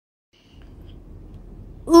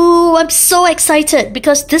Ooh, I'm so excited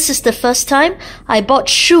because this is the first time I bought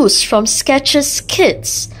shoes from Skechers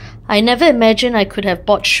Kids. I never imagined I could have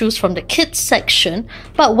bought shoes from the kids section,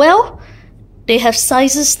 but well, they have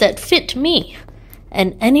sizes that fit me.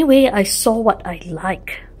 And anyway, I saw what I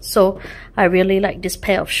like. So I really like this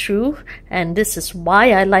pair of shoe, and this is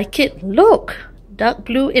why I like it. Look, dark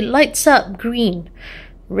blue, it lights up green,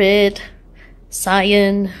 red,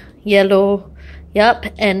 cyan, yellow.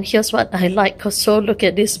 Yep, and here's what I like also. Look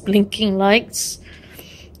at these blinking lights.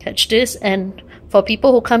 Catch this. And for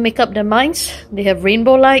people who can't make up their minds, they have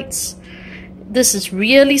rainbow lights. This is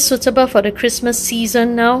really suitable for the Christmas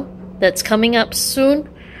season now that's coming up soon.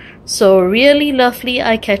 So really lovely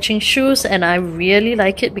eye-catching shoes, and I really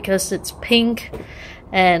like it because it's pink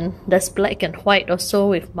and there's black and white also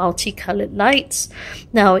with multicolored lights.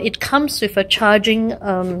 Now it comes with a charging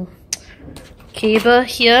cable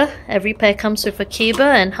here. Every pair comes with a cable,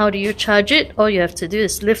 and how do you charge it? All you have to do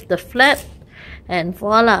is lift the flap and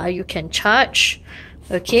voila, you can charge.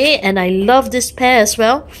 Okay, and I love this pair as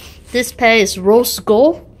well. This pair is rose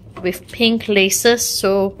gold with pink laces,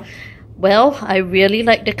 so well, I really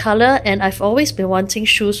like the color, and I've always been wanting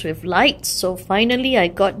shoes with lights, so finally I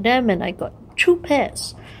got them, and I got 2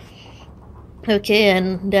 pairs. Okay,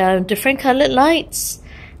 and there are different colored lights.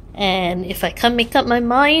 And if I can't make up my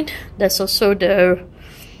mind, there's also the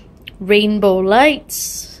rainbow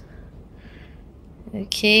lights.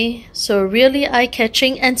 Okay, so really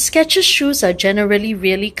eye-catching, and Skechers shoes are generally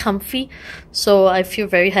really comfy, so I feel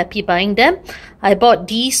very happy buying them. I bought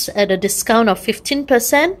these at a discount of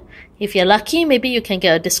 15%. If you're lucky, maybe you can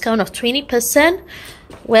get a discount of 20%.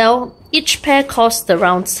 Well, each pair cost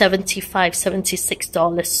around $75,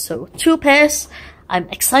 $76, so 2 pairs. I'm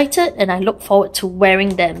excited and I look forward to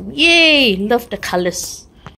wearing them. Yay! Love the colors.